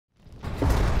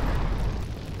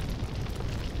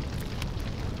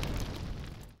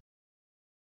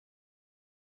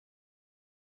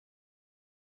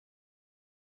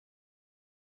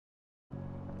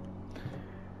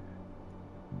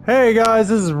Hey guys,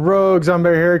 this is Rogue Zombie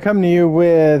here, coming to you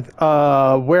with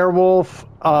Werewolf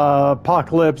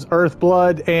Apocalypse Earth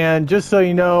Blood. And just so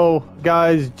you know,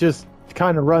 guys, just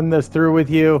kind of run this through with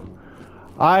you.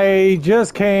 I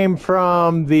just came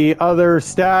from the other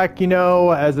stack, you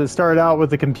know, as it started out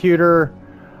with the computer,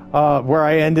 where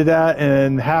I ended at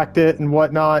and hacked it and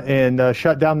whatnot and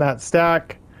shut down that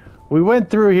stack. We went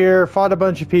through here, fought a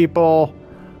bunch of people.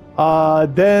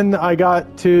 Then I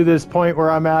got to this point where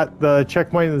I'm at the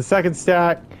checkpoint of the second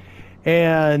stack,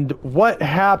 and what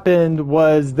happened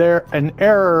was an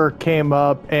error came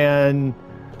up, and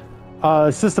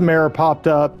a system error popped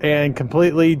up and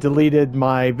completely deleted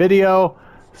my video.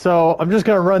 So I'm just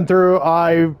gonna run through.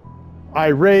 I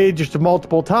raged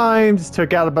multiple times,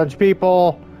 took out a bunch of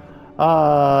people,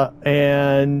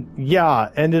 and yeah,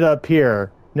 ended up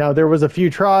here. Now, there was a few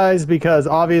tries because,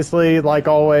 obviously, like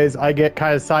always, I get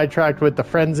kind of sidetracked with the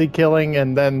frenzy killing,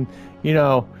 and then, you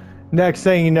know, next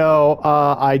thing you know,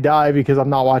 I die because I'm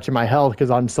not watching my health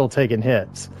because I'm still taking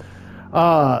hits.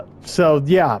 So,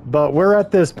 yeah, but we're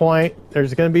at this point.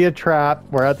 There's going to be a trap.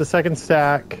 We're at the second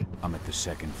stack. I'm at the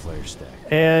second flare stack.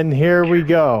 And here we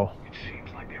go. It seems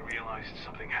like they realized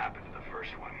something happened to the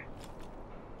first one.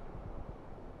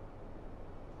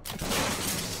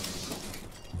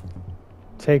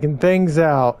 Taking things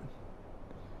out.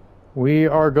 We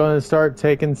are going to start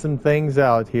taking some things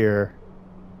out here.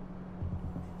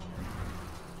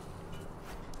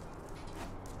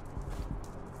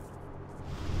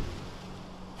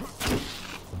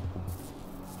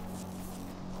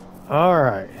 All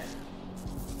right.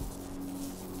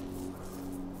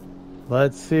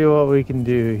 Let's see what we can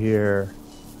do here.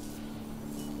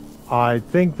 I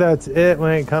think that's it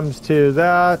when it comes to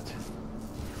that.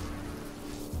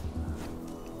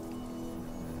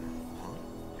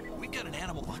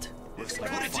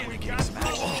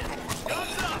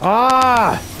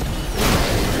 Ah!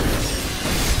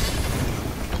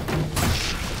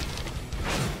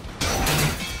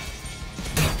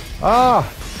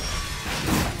 Ah!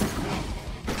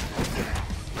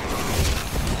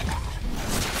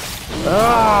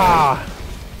 Ah!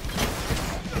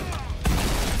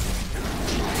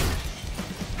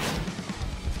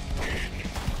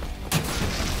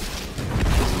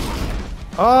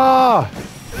 Ah!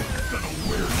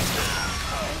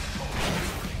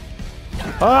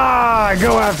 Ah,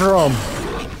 go after him.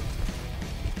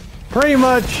 Pretty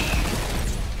much.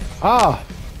 Ah,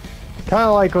 kind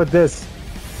of like with this.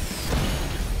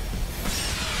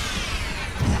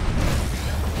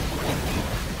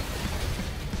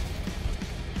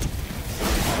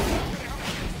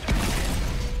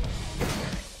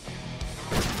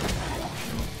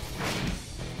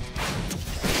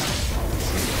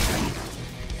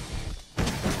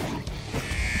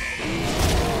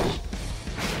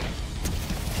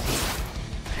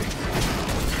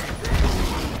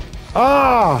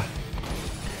 Ah!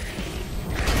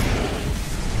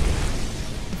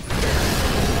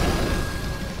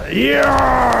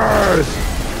 Yes!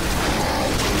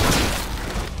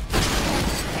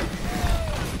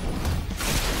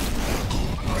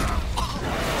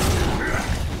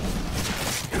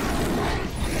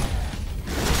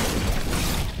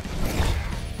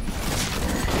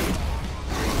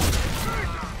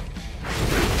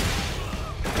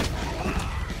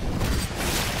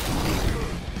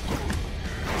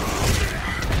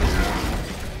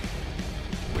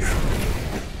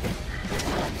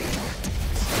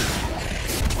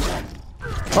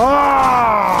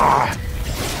 Ah!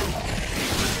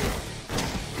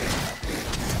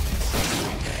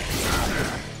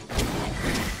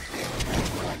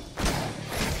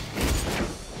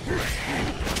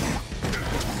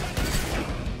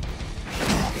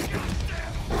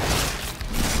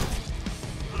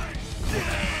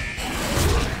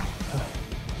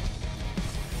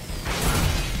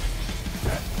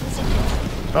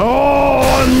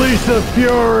 Oh, unleash the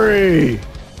fury!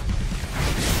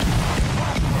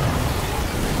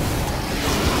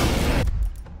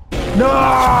 No!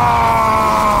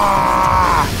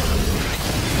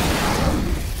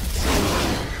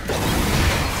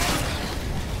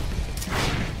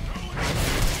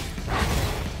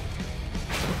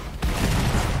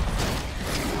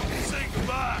 Say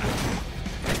goodbye.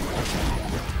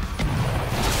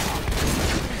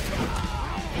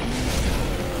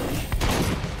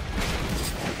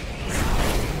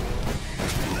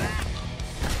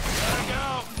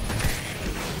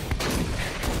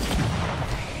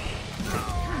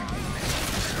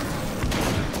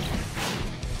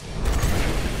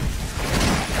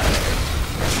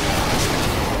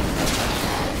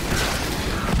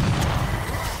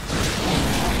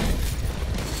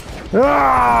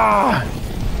 Ah!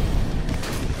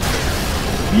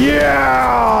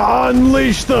 Yeah!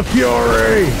 Unleash the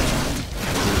fury!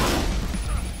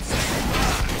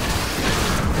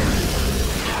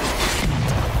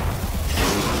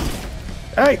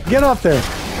 Hey, get up there!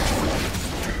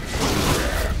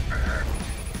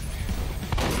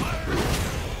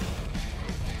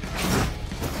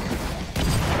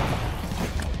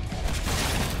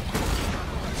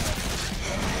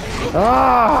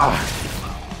 Ah!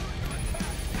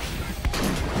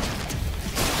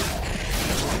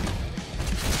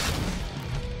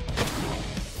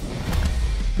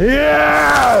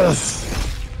 Yes!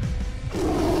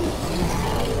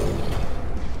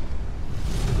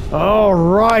 All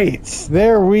right,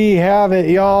 there we have it,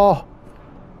 y'all.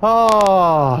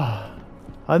 Ah,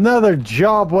 another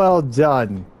job well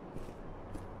done.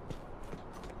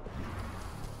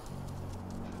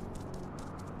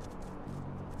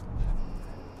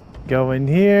 Go in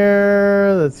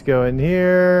here. Let's go in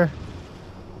here.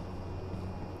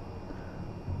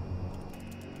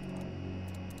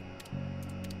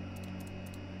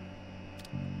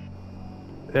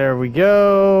 There we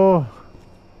go.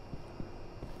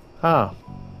 Oh,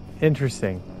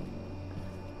 interesting.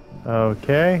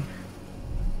 Okay.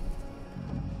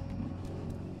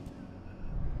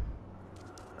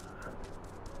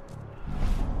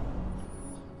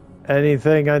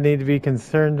 Anything I need to be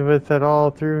concerned with at all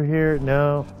through here?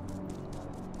 No.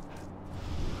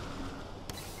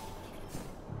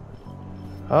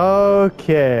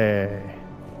 Okay.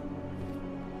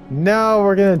 Now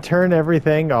we're gonna turn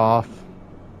everything off.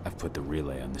 I've put the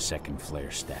relay on the second flare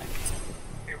stack.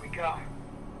 Here we go.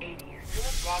 80. As soon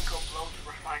as Rodco blows the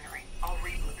refinery, I'll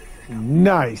reboot the system.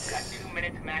 Nice. Got 2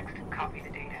 minutes max to copy the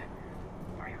data.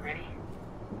 Are you ready?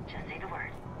 Just say the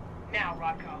word. Now,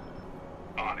 Rodco.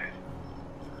 On it.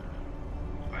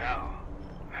 Well,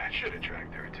 that should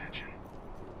attract their attention.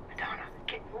 Madonna,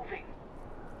 get moving.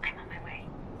 I'm on my way.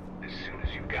 As soon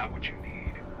as you've got what you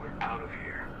need, we're out of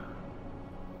here.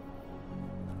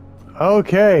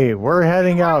 Okay, we're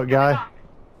heading out, guy.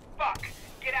 Fuck!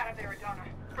 Get out of there, Adonna.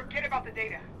 Forget about the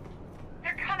data.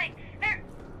 They're coming! They're...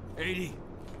 80.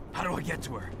 How do I get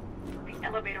to her? The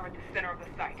elevator at the center of the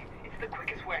site. It's the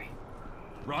quickest way.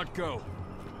 Rodco,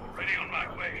 Already on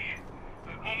my way.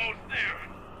 I'm almost there.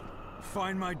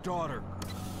 find my daughter.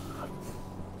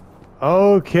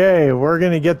 Okay, we're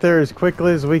gonna get there as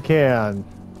quickly as we can.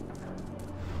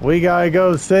 We gotta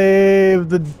go save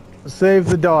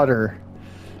the daughter.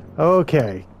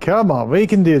 Okay, come on, we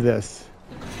can do this.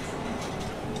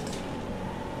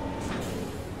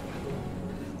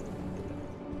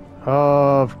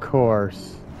 Of course.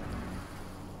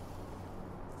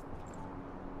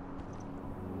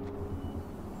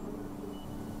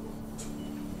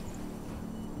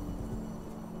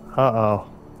 Uh-oh.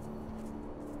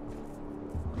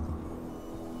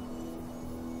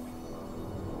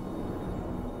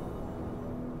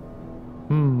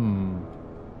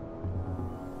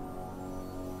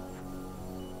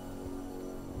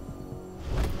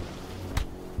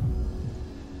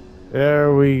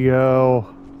 There we go.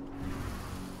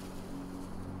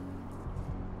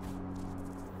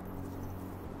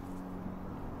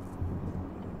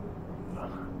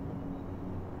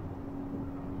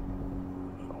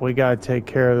 We gotta take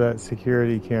care of that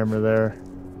security camera there.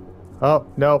 Oh,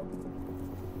 nope.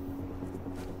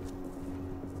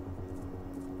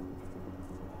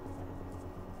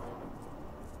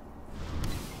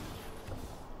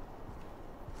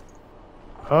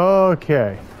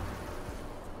 Okay.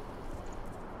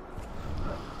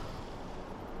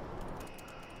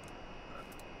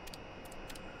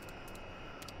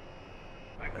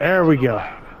 There we go.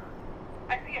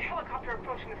 I see a helicopter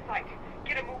approaching the site.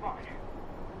 Get a move on.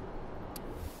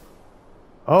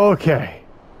 Okay.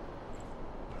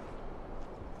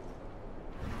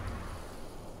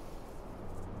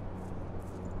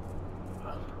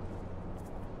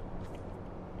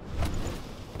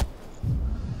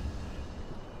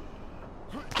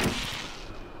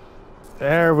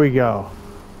 There we go.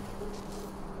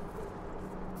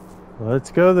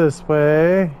 Let's go this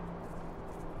way.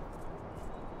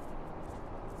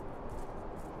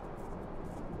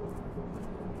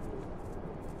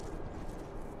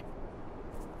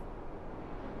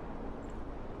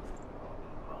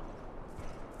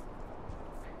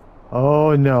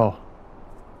 Oh no.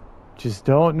 Just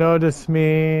don't notice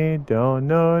me. Don't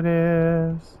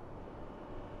notice.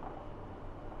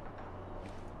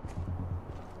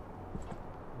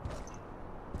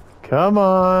 Come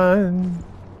on.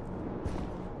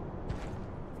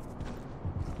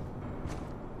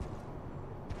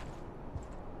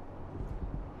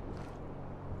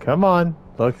 Come on.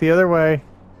 Look the other way.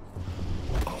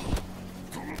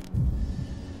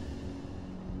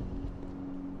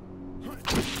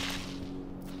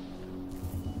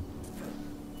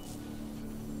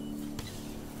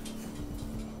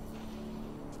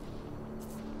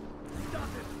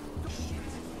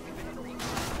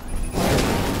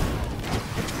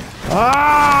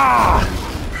 Ah!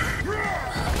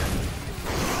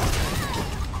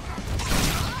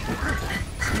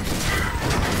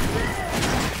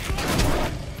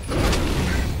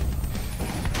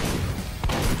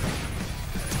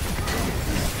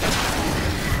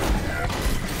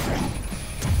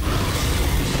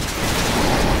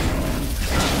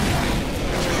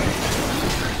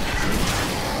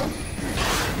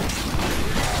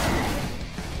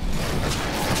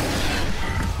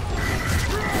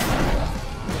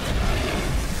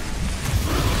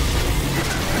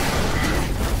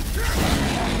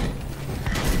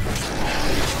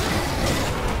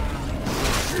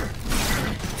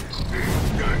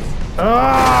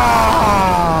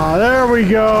 Ah, there we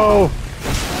go.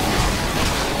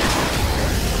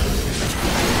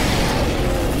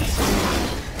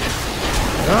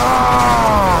 Ah!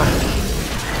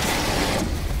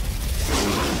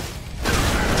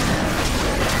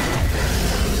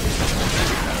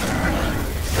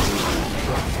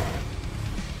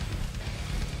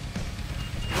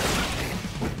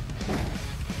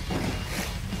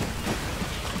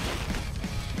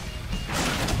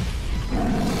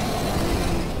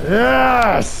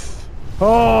 Yes!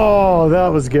 Oh, that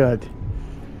was good.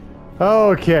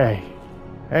 Okay.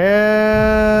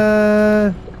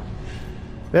 And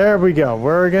there we go.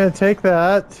 We're going to take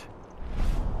that.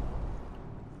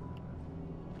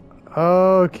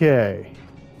 Okay.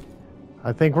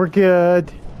 I think we're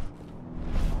good.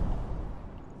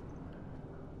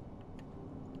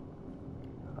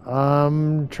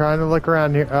 I'm trying to look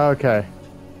around here. Okay.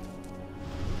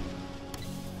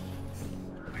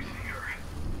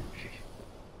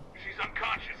 She's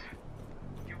unconscious.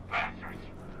 You bastards.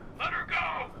 Let her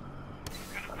go.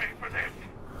 You're gonna pay for this.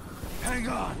 Hang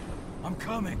on. I'm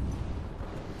coming.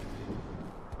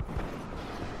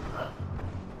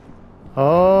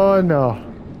 Oh, no.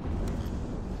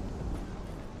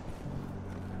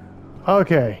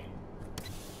 Okay.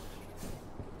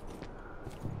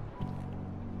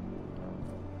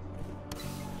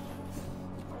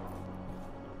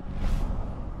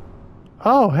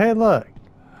 Oh, hey, look.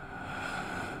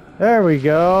 There we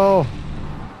go.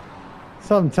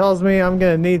 Something tells me I'm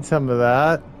gonna need some of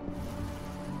that.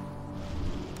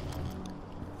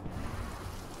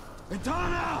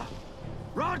 Itana!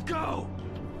 Rodko!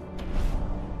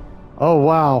 Oh,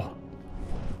 wow.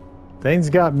 Things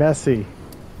got messy.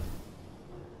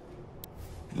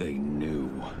 They knew.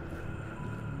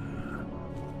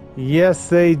 Yes,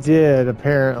 they did,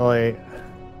 apparently.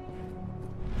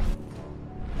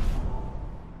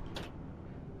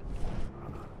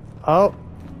 Oh.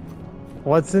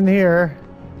 What's in here?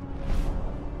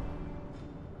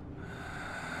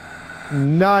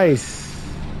 Nice.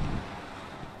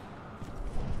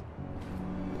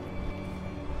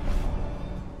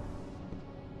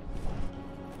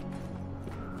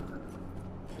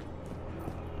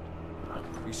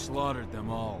 We slaughtered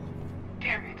them all.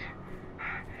 Damn it.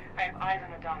 I have eyes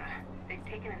on Adana. They've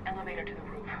taken an elevator to the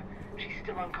roof. She's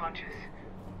still unconscious.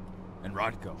 And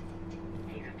Rodko.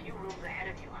 He's a few rooms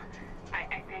ahead of you.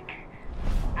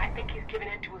 I think he's given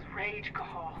in to his rage,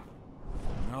 Cahal.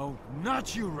 No,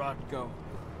 not you, Rodko.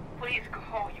 Please,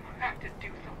 Cahal, you have to do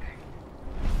something.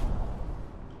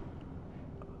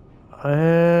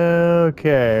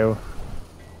 Okay.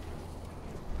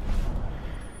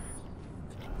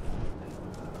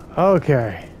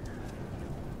 Okay.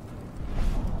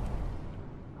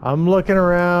 I'm looking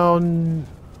around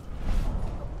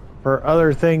for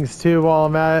other things too while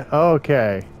I'm at it.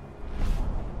 Okay.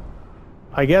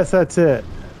 I guess that's it.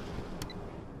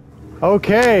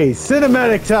 Okay,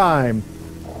 cinematic time.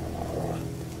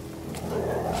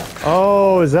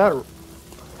 Oh, is that...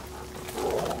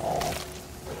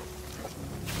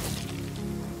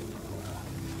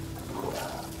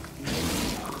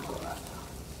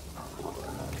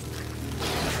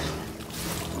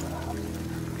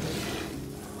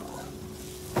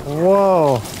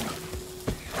 Whoa.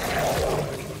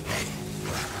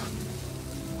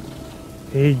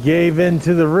 He gave in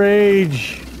to the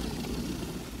rage.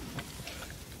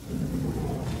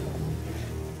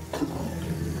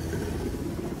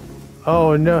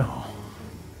 Oh no.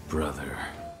 Brother.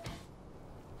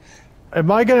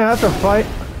 Am I gonna have to fight?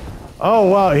 Oh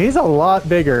wow, he's a lot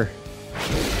bigger.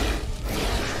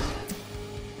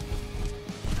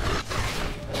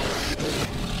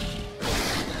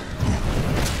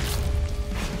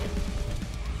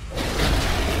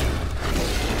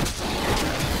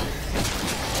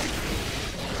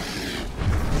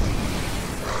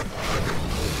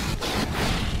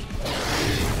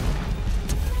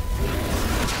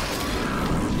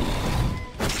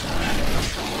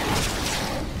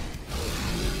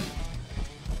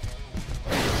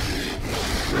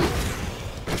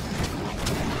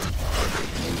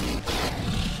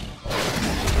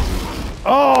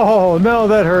 Oh, no,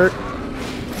 that hurt.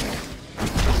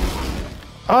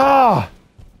 Ah!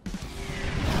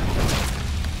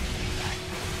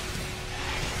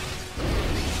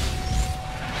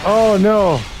 Oh,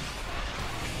 no.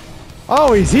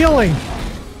 Oh, he's healing.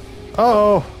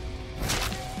 Uh-oh.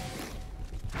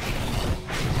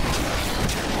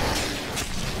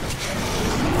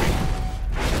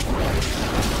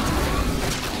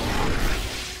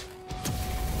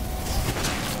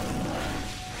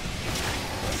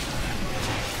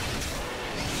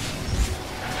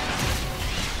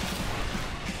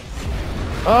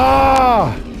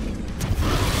 Ah!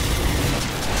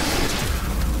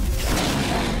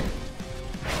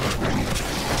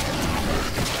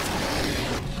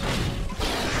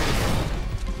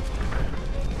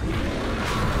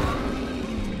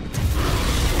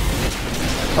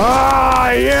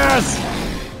 Ah, yes!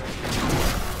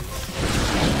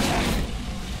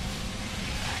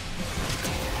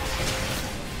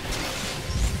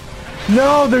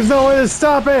 No, there's no way to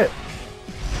stop it!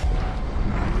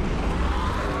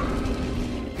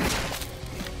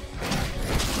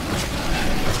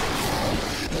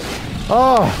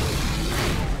 Oh!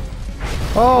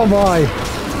 Oh my!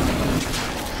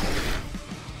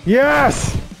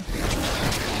 Yes!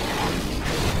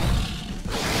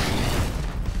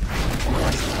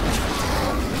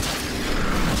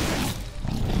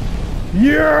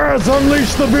 Yes!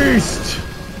 Unleash the beast!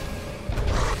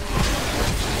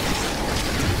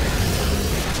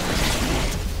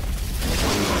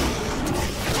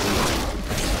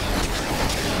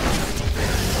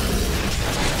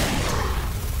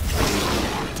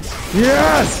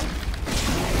 Yes!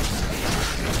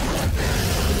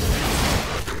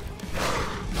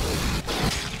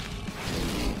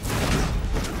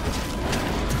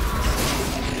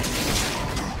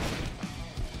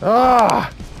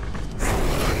 Ah!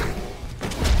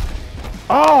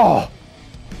 Oh!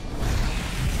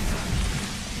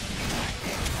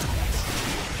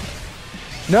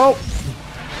 Nope.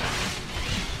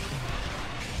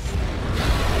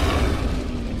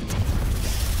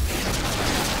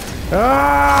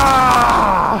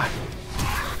 Ah!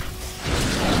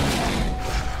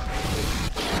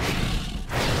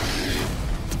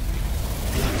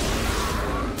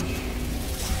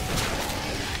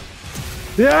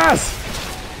 Yes!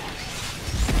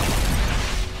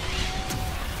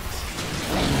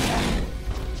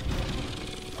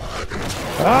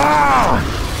 Ah!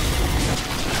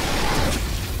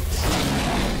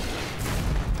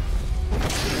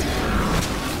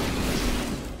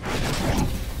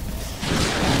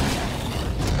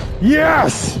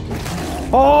 Yes!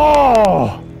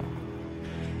 Oh!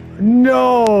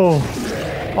 No!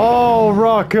 Oh,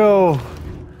 Rocco!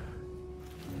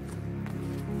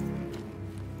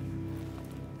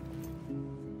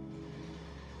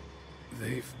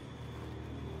 They've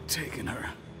taken her.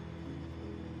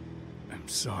 I'm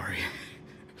sorry.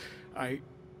 I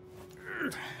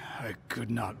could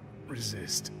not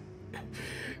resist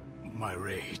my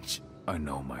rage. I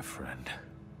know, my friend.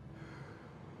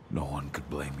 No one could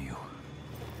blame you.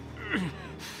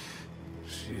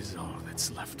 She's all that's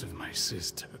left of my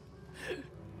sister.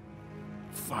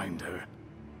 Find her.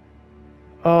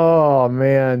 Oh,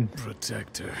 man.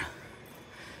 Protect her.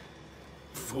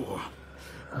 For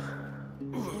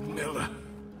Ludmilla.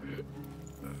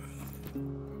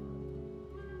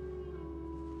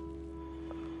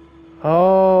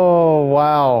 Oh,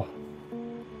 wow.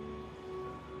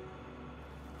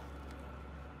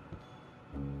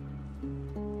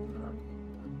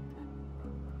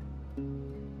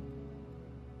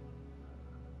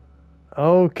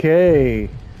 Okay.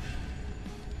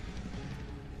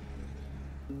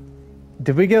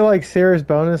 Did we get like serious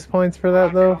bonus points for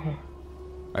that though?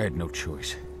 I had no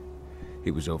choice. He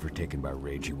was overtaken by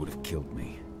rage. He would have killed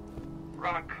me.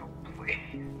 Rocco, please.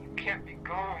 You can't be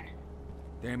gone.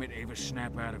 Damn it, Ava,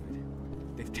 snap out of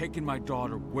it. They've taken my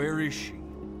daughter. Where is she?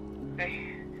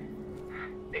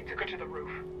 They took her to the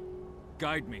roof.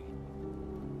 Guide me.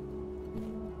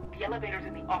 The elevator's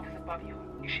in the office above you.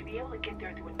 You should be able to get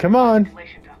there through a Come on.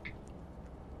 ventilation duct.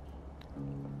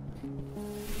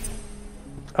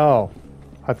 Oh,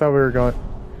 I thought we were going.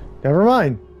 Never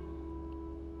mind.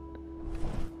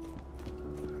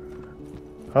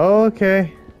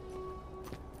 Okay.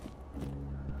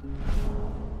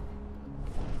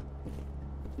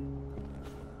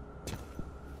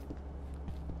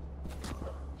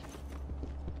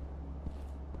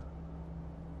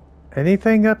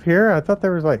 Anything up here? I thought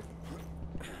there was like...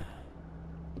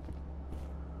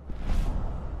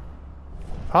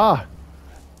 Ah!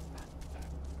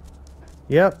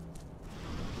 Yep.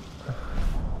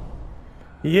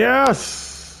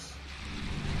 Yes!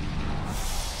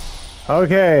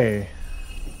 Okay.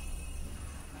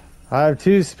 I have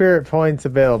 2 spirit points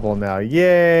available now.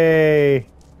 Yay!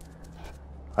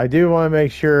 I do want to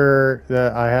make sure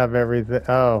that I have everything.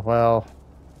 Oh, well.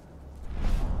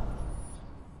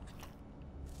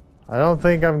 I don't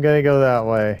think I'm going to go that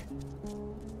way.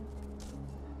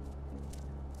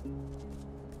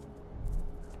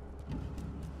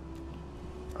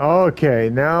 Okay,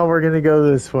 now we're going to go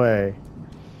this way.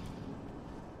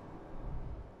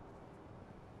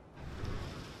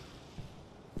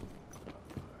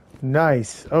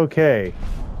 Nice. Okay.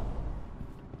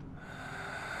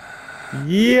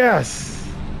 Yes!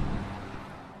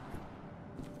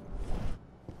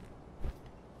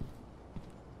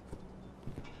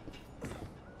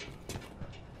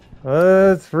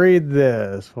 Let's read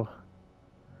this.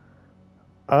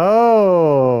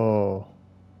 Oh.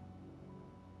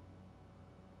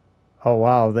 Oh,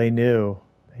 wow. They knew.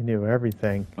 They knew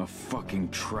everything. A fucking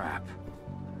trap.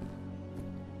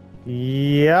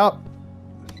 Yep.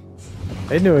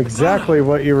 They knew exactly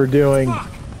what you were doing.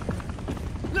 Fuck.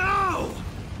 No!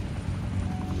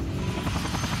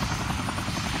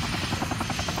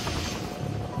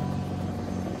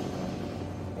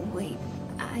 Wait,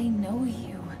 I know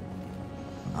you.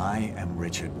 I am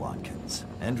Richard Watkins,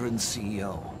 Endron's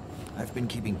CEO. I've been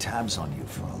keeping tabs on you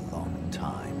for a long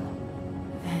time.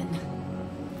 Then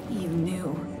you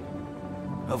knew.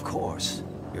 Of course.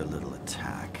 Your little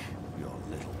attack, your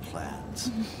little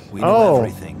plans. We know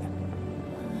everything.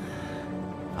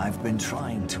 I've been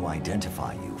trying to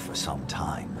identify you for some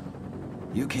time.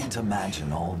 You can't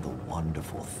imagine all the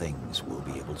wonderful things we'll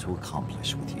be able to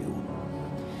accomplish with you.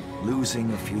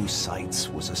 Losing a few sights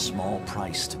was a small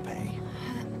price to pay.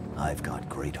 I've got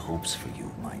great hopes for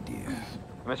you, my dear.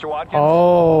 Mr. Watkins,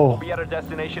 Oh. we'll be at our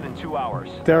destination in 2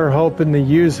 hours. They're hoping to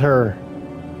use her.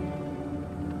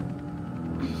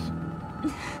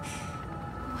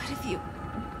 What have you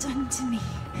done to me?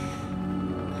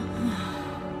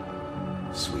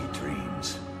 Sweet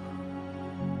dreams.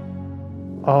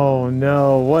 Oh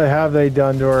no, what have they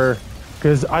done to her?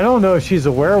 Because I don't know if she's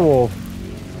a werewolf.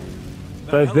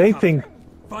 But if they think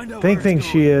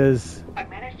she is. I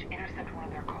managed to intercept one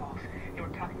of their calls. They were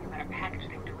talking about a package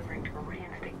they were delivering to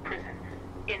Meridian State Prison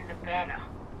in Nevada.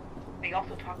 They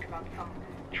also talked about some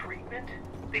treatment.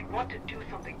 They want to do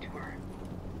something to her.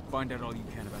 Find out all you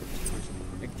can about this prison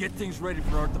and get things ready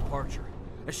for our departure.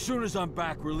 As soon as I'm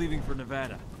back, we're leaving for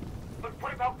Nevada. But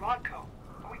what about Rodko?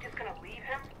 Are we just gonna leave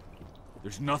him?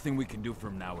 There's nothing we can do for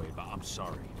him now, Ava. I'm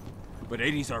sorry. But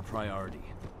 80's our priority.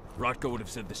 Rotko would have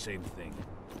said the same thing.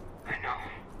 I know.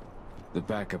 The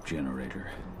backup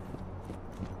generator.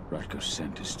 Rotko's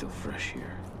scent is still fresh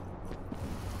here.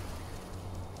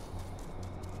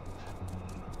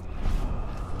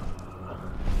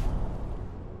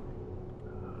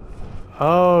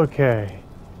 Okay.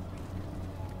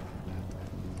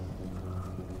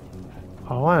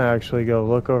 I want to actually go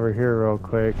look over here real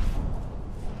quick.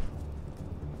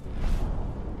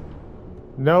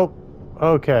 Nope.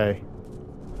 Okay.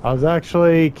 I was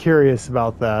actually curious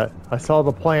about that. I saw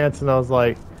the plants and I was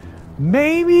like,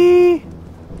 maybe?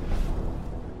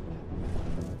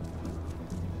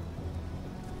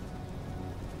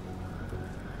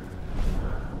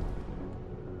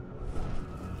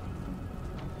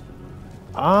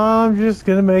 I'm just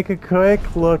gonna make a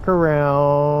quick look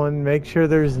around, make sure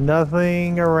there's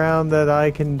nothing around that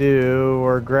I can do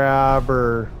or grab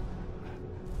or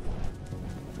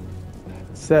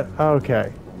set.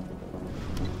 Okay.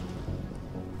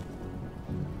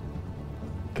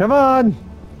 Come on!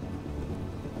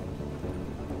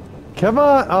 Come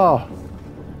on! Oh.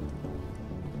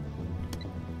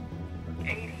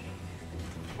 80.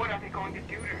 What are they going to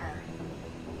do to her?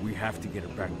 We have to get her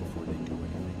back before they do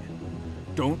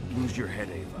anything. Don't lose your head,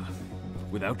 Ava.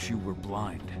 Without you, we're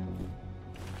blind.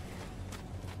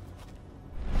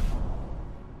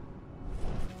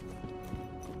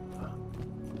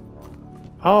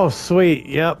 Oh, sweet.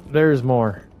 Yep, there's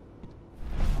more.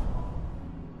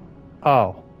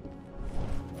 Oh.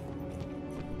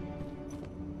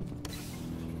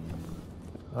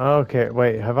 Okay,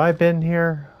 wait, have I been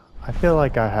here? I feel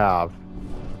like I have.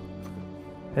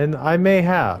 And I may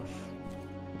have.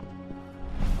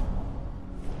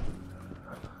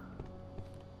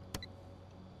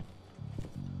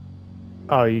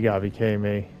 Oh, you gotta be kidding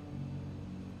me.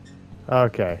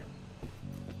 Okay.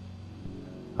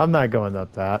 I'm not going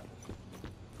up that.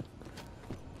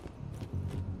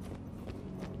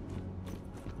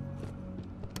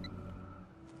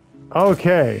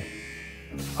 Okay.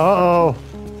 Uh-oh.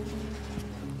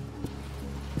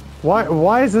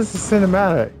 Why is this a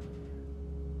cinematic?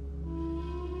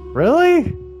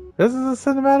 Really? This is a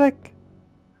cinematic?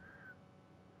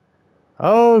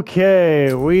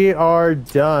 Okay, we are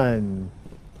done.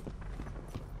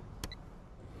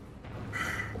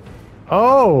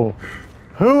 Oh,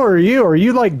 who are you? Are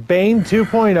you like Bane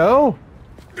 2.0?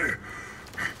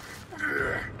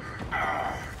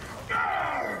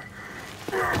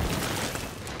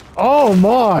 Oh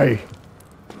my!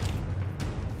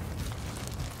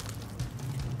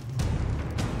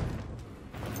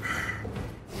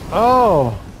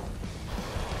 Oh!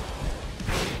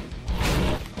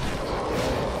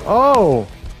 Oh!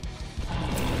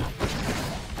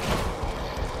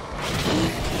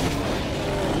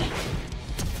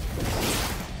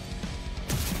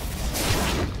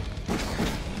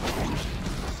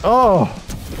 Oh!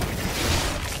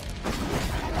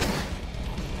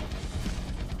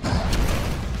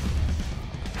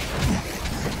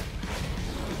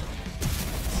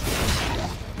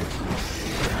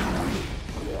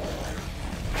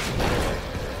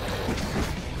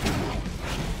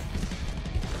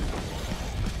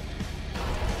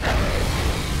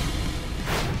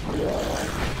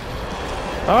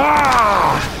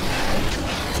 Ah!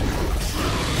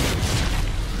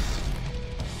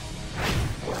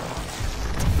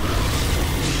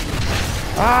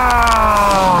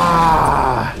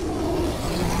 Ah!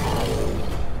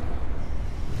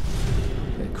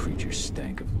 That creature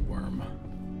stank of the worm.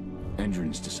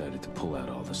 Engines decided to pull out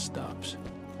all the stops.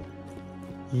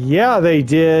 Yeah, they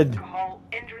did. Call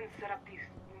Endrin set up these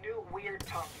new weird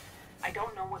pumps. I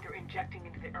don't know what they're injecting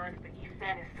into the earth, but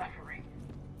Ethan is suffering.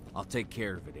 I'll take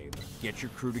care of it, Ava. Get your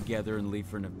crew together and leave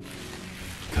for an...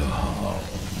 Come.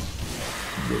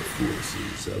 The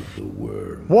forces of the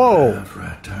worm Whoa. have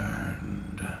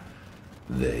returned.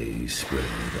 They spread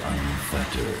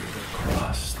unfettered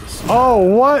across the sky. Oh,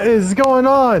 what is going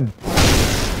on?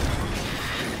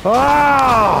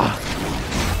 Ah!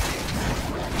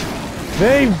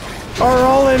 They are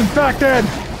all infected!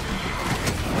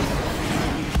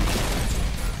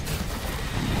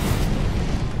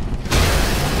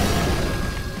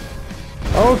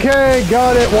 Okay,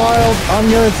 got it, Wild.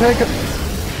 I'm gonna take it.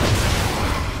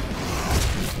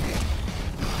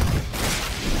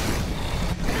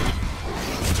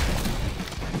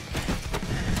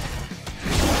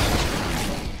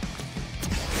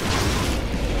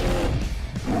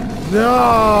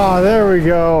 Ah, there we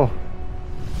go.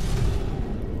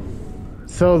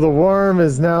 So the worm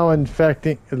is now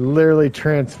infecting, literally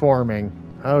transforming.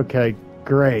 Okay,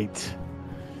 great.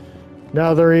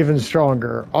 Now they're even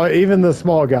stronger. Even the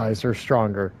small guys are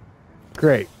stronger.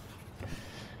 Great.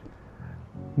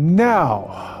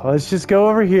 Now, let's just go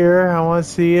over here. I want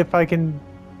to see if I can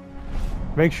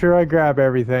make sure I grab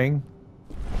everything.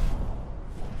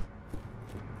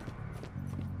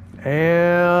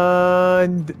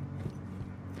 And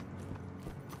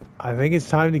I think it's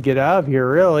time to get out of here,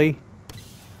 really.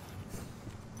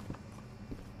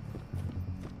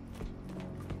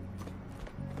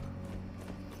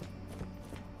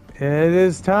 It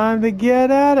is time to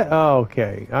get at it. Oh,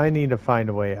 okay, I need to find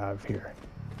a way out of here.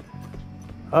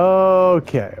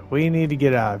 Okay, we need to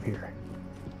get out of here.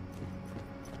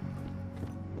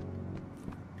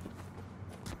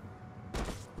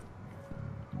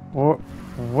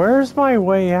 Where's my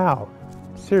way out?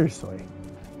 Seriously.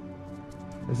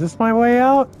 Is this my way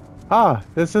out? Ah,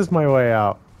 this is my way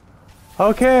out.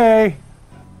 Okay.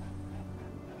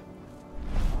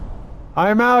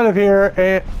 I'm out of here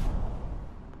and...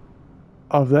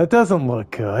 Oh, that doesn't look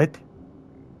good.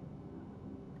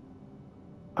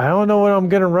 I don't know what I'm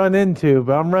going to run into,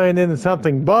 but I'm running into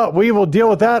something. But we will deal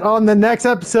with that on the next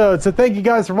episode. So thank you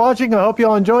guys for watching. I hope you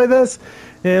all enjoy this.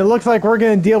 And it looks like we're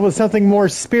going to deal with something more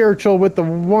spiritual with the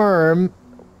worm,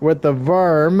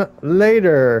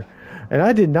 later. And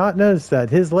I did not notice that.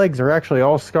 His legs are actually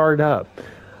all scarred up.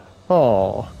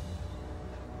 Oh.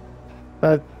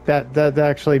 That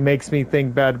actually makes me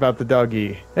think bad about the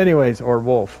doggy. Anyways, or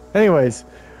wolf. Anyways.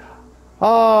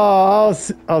 Oh,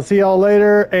 I'll see y'all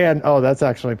later. And, oh, that's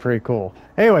actually pretty cool.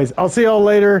 Anyways, I'll see y'all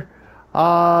later.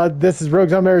 This is Rogue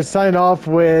Zombies signing off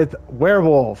with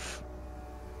Werewolf.